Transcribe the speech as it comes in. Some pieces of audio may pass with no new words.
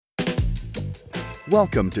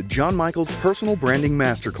Welcome to John Michael's Personal Branding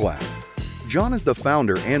Masterclass. John is the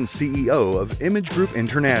founder and CEO of Image Group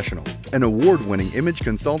International, an award-winning image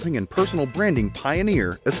consulting and personal branding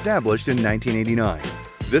pioneer established in 1989.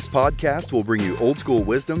 This podcast will bring you old-school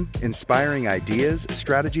wisdom, inspiring ideas,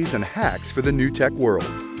 strategies, and hacks for the new tech world.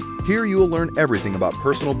 Here you will learn everything about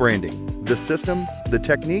personal branding, the system, the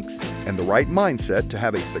techniques, and the right mindset to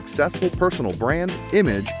have a successful personal brand,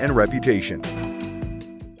 image, and reputation.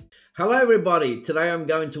 Hello everybody, today I'm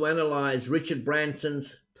going to analyze Richard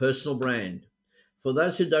Branson's personal brand. For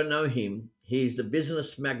those who don't know him, he is the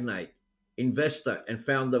business magnate, investor and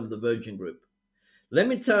founder of the Virgin Group. Let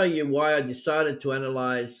me tell you why I decided to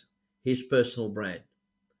analyze his personal brand.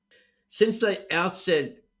 Since the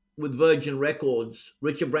outset with Virgin Records,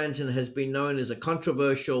 Richard Branson has been known as a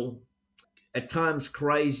controversial, at times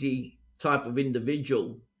crazy type of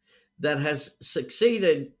individual that has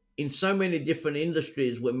succeeded in so many different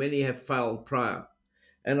industries where many have failed prior.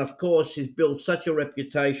 And of course, he's built such a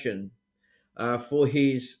reputation for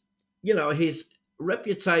his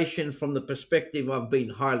reputation from the perspective of being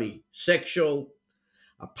highly sexual,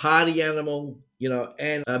 a party animal,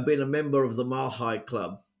 and being a member of the Mile High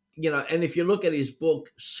Club. And if you look at his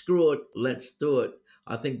book, Screw It, Let's Do It,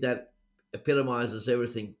 I think that epitomizes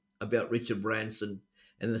everything about Richard Branson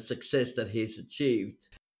and the success that he's achieved.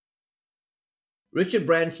 Richard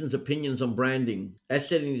Branson's opinions on branding, as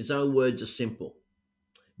said in his own words, are simple.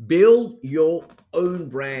 Build your own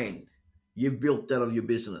brand. You've built that of your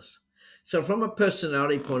business. So from a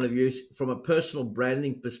personality point of view, from a personal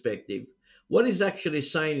branding perspective, what he's actually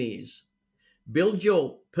saying is build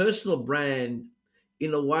your personal brand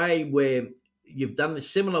in a way where you've done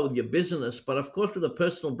this similar with your business, but of course with a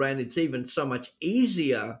personal brand, it's even so much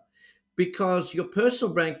easier because your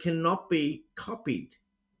personal brand cannot be copied.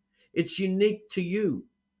 It's unique to you,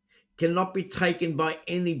 cannot be taken by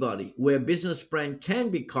anybody, where business brand can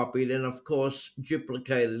be copied and, of course,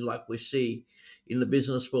 duplicated like we see in the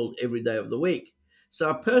business world every day of the week. So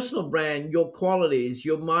a personal brand, your qualities,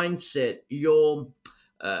 your mindset, your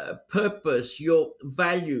purpose, your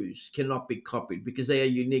values cannot be copied because they are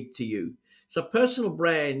unique to you. So personal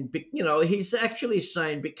brand, he's actually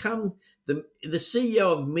saying become the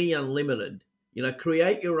CEO of Me Unlimited.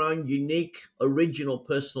 Create your own unique, original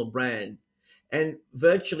personal brand and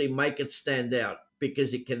virtually make it stand out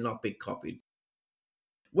because it cannot be copied.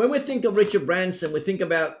 When we think of Richard Branson, we think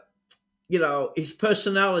about, his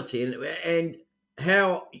personality and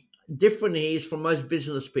how different he is from most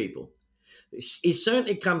business people. He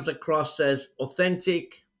certainly comes across as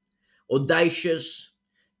authentic, audacious,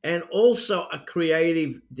 and also a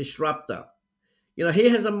creative disruptor. He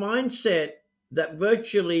has a mindset that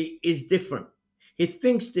virtually is different. He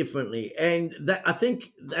thinks differently, and that I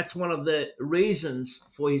think that's one of the reasons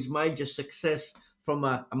for his major success from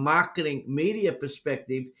a marketing media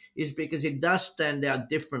perspective is because it does stand out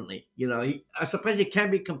differently. I suppose he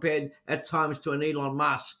can be compared at times to an Elon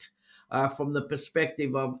Musk from the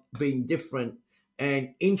perspective of being different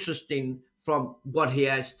and interesting from what he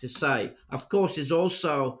has to say. Of course, he's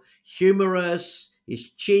also humorous,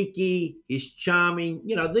 he's cheeky, he's charming.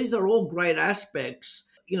 These are all great aspects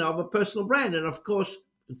of a personal brand. And of course,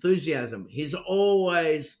 enthusiasm. He's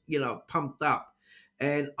always, pumped up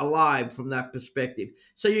and alive from that perspective.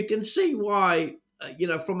 So you can see why,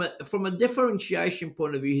 from a differentiation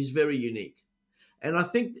point of view, he's very unique. And I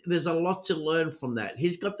think there's a lot to learn from that.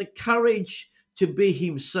 He's got the courage to be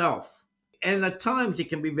himself. And at times he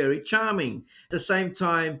can be very charming. At the same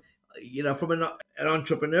time, from an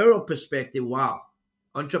entrepreneurial perspective, wow,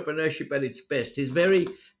 entrepreneurship at its best. He's very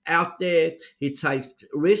out there. He takes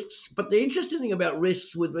risks. But the interesting thing about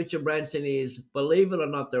risks with Richard Branson is, believe it or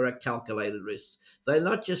not, there are calculated risks. They're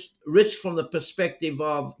not just risks from the perspective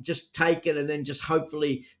of just take it and then just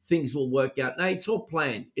hopefully things will work out. No, it's all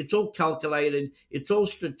planned. It's all calculated. It's all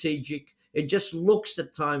strategic. It just looks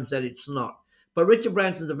at times that it's not. But Richard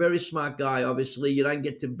Branson's a very smart guy, obviously. You don't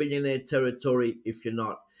get to billionaire territory if you're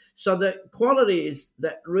not. So the qualities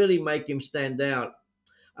that really make him stand out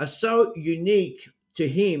are so unique to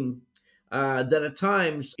him that at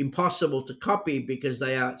times impossible to copy because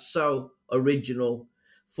they are so original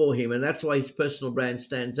for him. And that's why his personal brand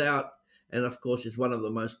stands out. And of course, is one of the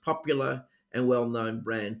most popular and well-known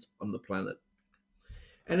brands on the planet.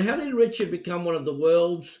 And how did Richard become one of the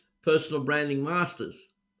world's personal branding masters?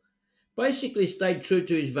 Basically stayed true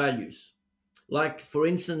to his values. Like, for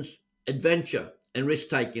instance, adventure and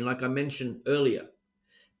risk-taking, like I mentioned earlier.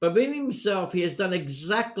 But being himself, he has done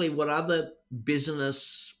exactly what other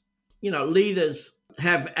business, leaders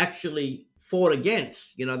have actually fought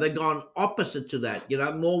against. They've gone opposite to that,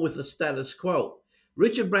 more with the status quo.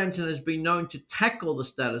 Richard Branson has been known to tackle the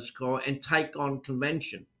status quo and take on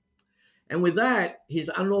convention. And with that, his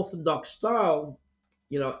unorthodox style,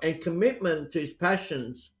 and commitment to his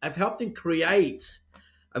passions have helped him create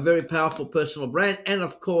a very powerful personal brand and,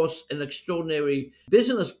 of course, an extraordinary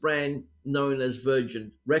business brand known as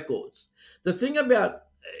Virgin Records. The thing about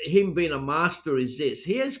him being a master is this: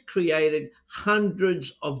 he has created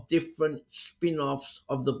hundreds of different spin-offs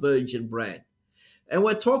of the Virgin brand. And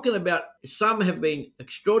we're talking about some have been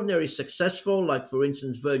extraordinarily successful, like, for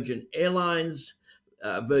instance, Virgin Airlines,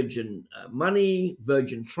 Virgin Money,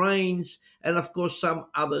 Virgin Trains, and of course, some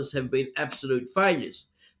others have been absolute failures.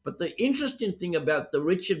 But the interesting thing about the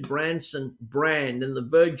Richard Branson brand and the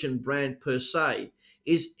Virgin brand per se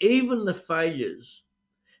is even the failures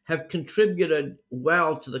have contributed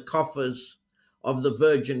well to the coffers of the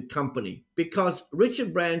Virgin company, because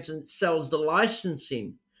Richard Branson sells the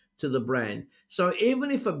licensing to the brand. So even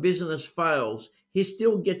if a business fails, he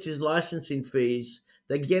still gets his licensing fees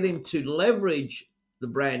that get him to leverage the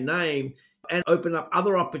brand name and open up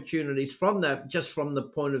other opportunities from that, just from the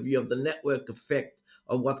point of view of the network effect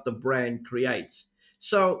of what the brand creates.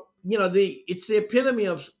 So, it's the epitome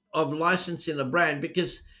of licensing a brand,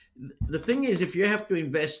 because the thing is, if you have to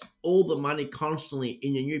invest all the money constantly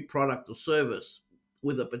in your new product or service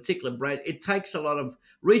with a particular brand, it takes a lot of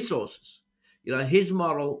resources. His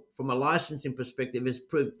model from a licensing perspective has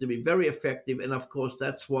proved to be very effective. And of course,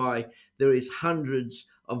 that's why there is hundreds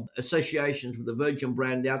of associations with the Virgin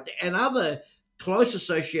brand out there, and other close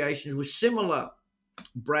associations with similar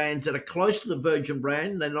brands that are close to the Virgin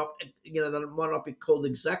brand. They're not, they might not be called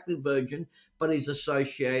exactly Virgin, but is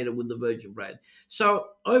associated with the Virgin brand. So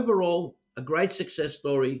overall, a great success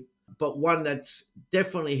story, but one that's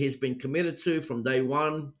definitely he's been committed to from day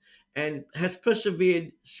one, and has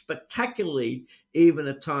persevered spectacularly, even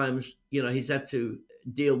at times, he's had to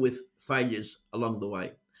deal with failures along the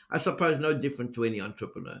way. I suppose no different to any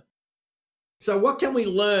entrepreneur. So what can we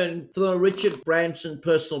learn from the Richard Branson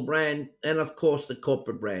personal brand and, of course, the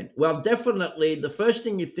corporate brand? Well, definitely the first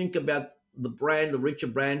thing you think about the brand of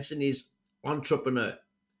Richard Branson is entrepreneur.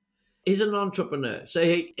 He's an entrepreneur. So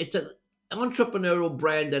it's an entrepreneurial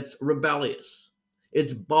brand that's rebellious.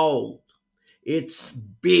 It's bold. It's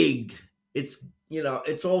big. It's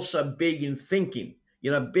also big in thinking,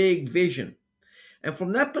 big vision. And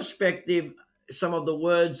from that perspective, some of the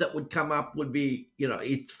words that would come up would be,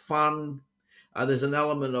 it's fun. There's an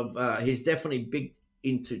element of, he's definitely big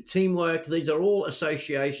into teamwork. These are all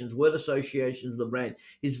associations, word associations of the brand.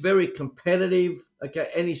 He's very competitive,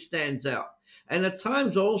 okay, and he stands out. And at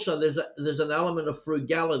times also there's an element of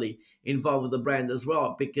frugality involved with the brand as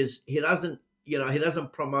well, because he doesn't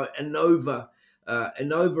promote an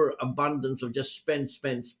overabundance of just spend.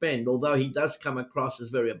 Although he does come across as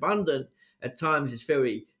very abundant, at times he's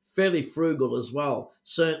fairly frugal as well.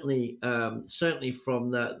 Certainly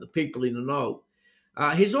from the people in the know.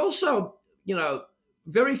 He's also,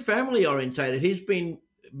 very family orientated. He's been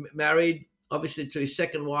married, obviously, to his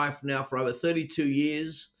second wife now for over 32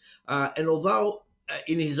 years. And although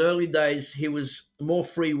in his early days he was more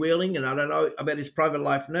freewheeling, and I don't know about his private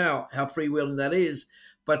life now, how freewheeling that is,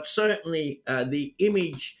 but certainly the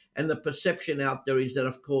image and the perception out there is that,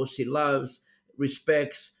 of course, he loves,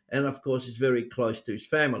 respects, and of course is very close to his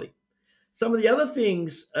family. Some of the other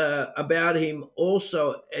things about him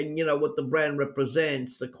also, and what the brand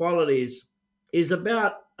represents, the qualities, is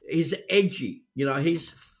about he's edgy,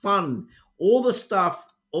 he's fun, all the stuff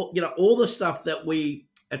that we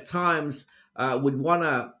at times would want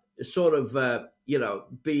to sort of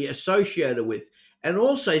be associated with. And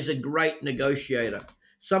also he's a great negotiator.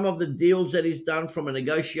 Some of the deals that he's done from a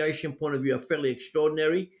negotiation point of view are fairly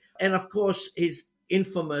extraordinary. And of course, he's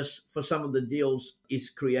infamous for some of the deals he's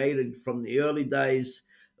created from the early days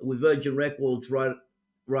with Virgin Records right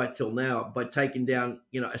till now, by taking down,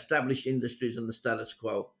 established industries and the status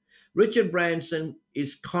quo. Richard Branson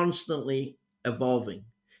is constantly evolving.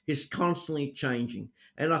 He's constantly changing.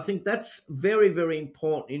 And I think that's very, very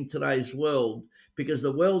important in today's world, because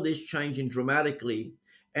the world is changing dramatically.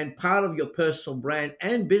 And part of your personal brand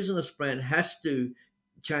and business brand has to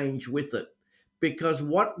change with it, because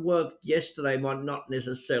what worked yesterday might not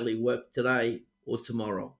necessarily work today or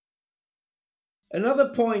tomorrow.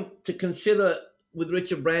 Another point to consider with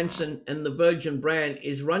Richard Branson and the Virgin brand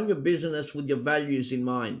is run your business with your values in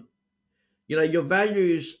mind. Your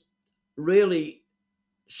values really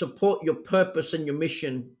support your purpose and your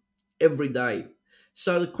mission every day.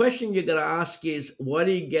 So the question you're going to ask is, why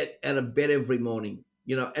do you get out of bed every morning?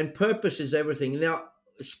 And purpose is everything. Now,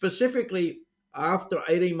 specifically after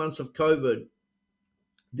 18 months of COVID,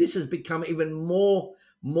 this has become even more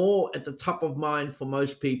at the top of mind for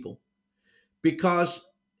most people, because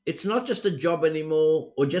it's not just a job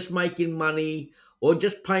anymore, or just making money, or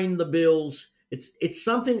just paying the bills. It's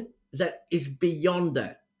something that is beyond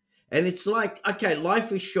that. And it's like, okay,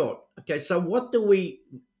 life is short. Okay, so what do we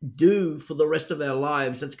do for the rest of our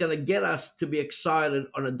lives that's going to get us to be excited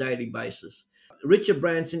on a daily basis? Richard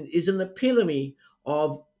Branson is an epitome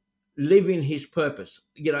of living his purpose,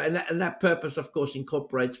 and that purpose, of course,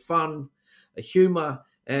 incorporates fun, humor,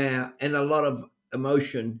 and a lot of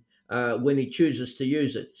emotion when he chooses to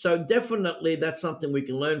use it. So definitely that's something we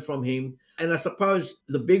can learn from him. And I suppose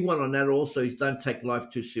the big one on that also is don't take life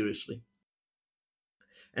too seriously.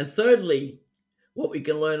 And thirdly, what we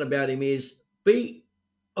can learn about him is be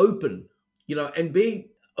open, and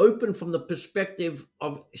be open from the perspective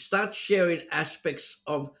of start sharing aspects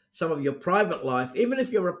of some of your private life, even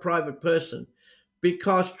if you're a private person,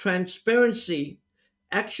 because transparency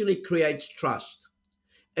actually creates trust.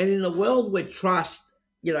 And in a world where trust,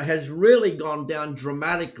 has really gone down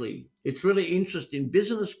dramatically, it's really interesting.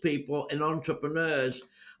 Business people and entrepreneurs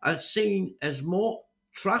are seen as more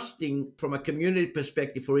trusting from a community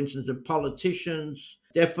perspective, for instance, of politicians,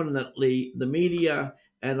 definitely the media,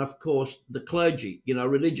 and of course the clergy,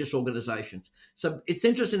 religious organizations. So it's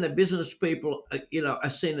interesting that business people, are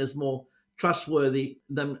seen as more trustworthy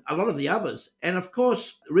than a lot of the others. And of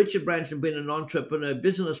course, Richard Branson being an entrepreneur,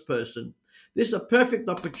 business person, this is a perfect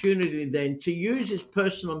opportunity then to use his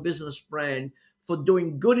personal business brand for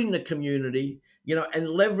doing good in the community, and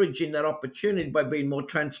leveraging that opportunity by being more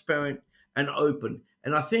transparent and open.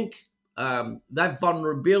 And I think that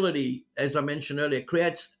vulnerability, as I mentioned earlier,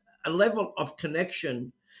 creates a level of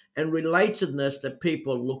connection and relatedness that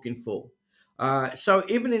people are looking for. So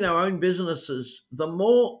even in our own businesses, the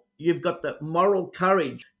more you've got the moral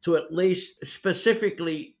courage to at least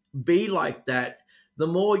specifically be like that, the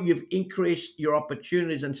more you've increased your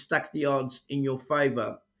opportunities and stacked the odds in your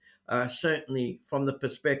favor, certainly from the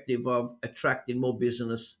perspective of attracting more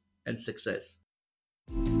business and success.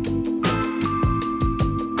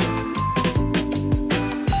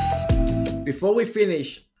 Before we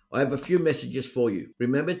finish, I have a few messages for you.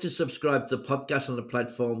 Remember to subscribe to the podcast on the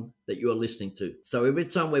platform that you are listening to, so every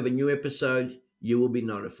time we have a new episode, you will be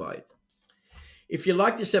notified. If you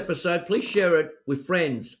like this episode, please share it with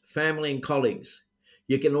friends, family, and colleagues.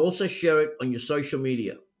 You can also share it on your social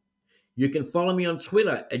media. You can follow me on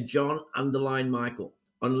Twitter at John_Michael,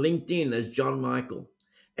 on LinkedIn as John Michael,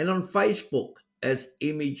 and on Facebook as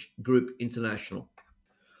Image Group International.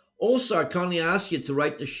 Also, I kindly ask you to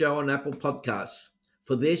rate the show on Apple Podcasts.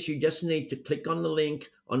 For this, you just need to click on the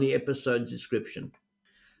link on the episode's description.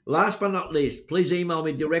 Last but not least, please email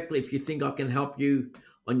me directly if you think I can help you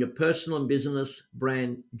on your personal and business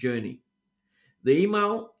brand journey. The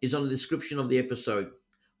email is on the description of the episode.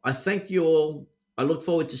 I thank you all. I look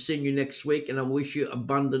forward to seeing you next week, and I wish you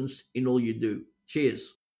abundance in all you do.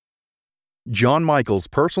 Cheers. John Michael's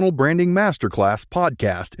Personal Branding Masterclass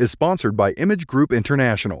podcast is sponsored by Image Group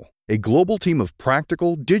International, a global team of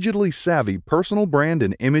practical, digitally savvy personal brand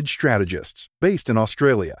and image strategists based in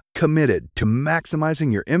Australia, committed to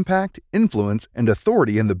maximizing your impact, influence, and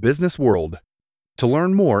authority in the business world. To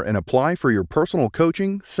learn more and apply for your personal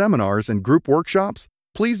coaching, seminars, and group workshops,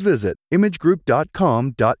 please visit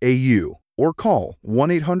imagegroup.com.au or call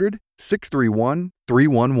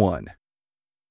 1-800-631-311.